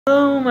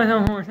Hello,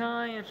 myself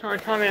Hortai, it's our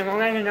comment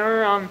on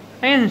another I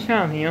have a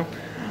shout out video.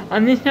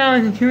 This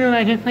channel is a tutorial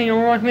I just played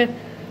Overwatch with.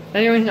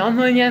 That it wasn't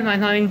uploaded yet, but I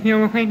thought it'd be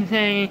real quick to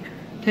say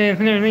to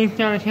put their links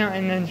down the channel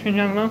in the description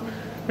down below.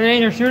 But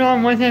they are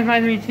Shoutouts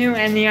 17532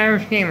 and the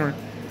Irish Gamer.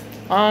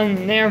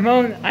 They are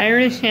both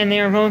Irish and they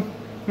are both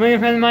really good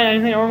friends of mine. I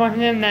just played Overwatch with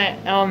them that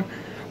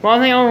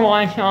while they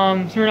Overwatch,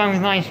 Shoutouts was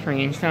live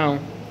streaming, so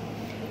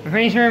I'm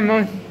pretty sure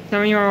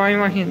some of you are already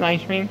watching his live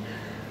stream.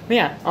 But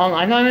yeah,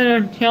 I thought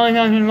it was a challenge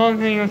I was involved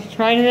in to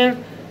try to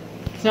them.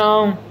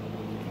 So,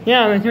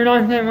 yeah, the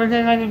Shoutouts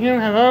 17532,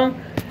 hello.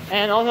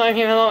 And also I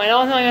say hello, and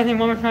also I gotta say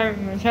one more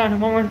time, shout out to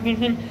one more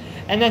person,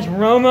 and that's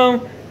Robo.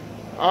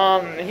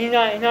 He's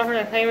not for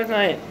the play with,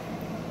 but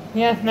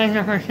he asked nice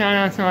enough for a shout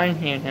out, so I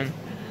just gave him.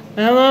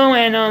 But hello,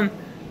 and that's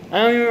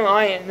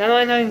what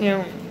I thought to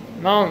do.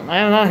 Well, I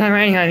have a lot of time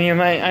writing on you,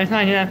 but I just thought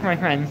I'd do that for my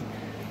friends.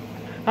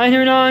 Hi,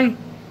 Dog.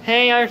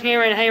 Hey, Irish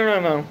Gamer, and hey,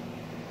 Robo.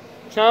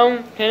 So,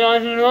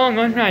 $10 in the wall,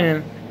 go try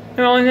them.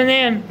 They're always in the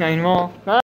end. Nice ball. Bye.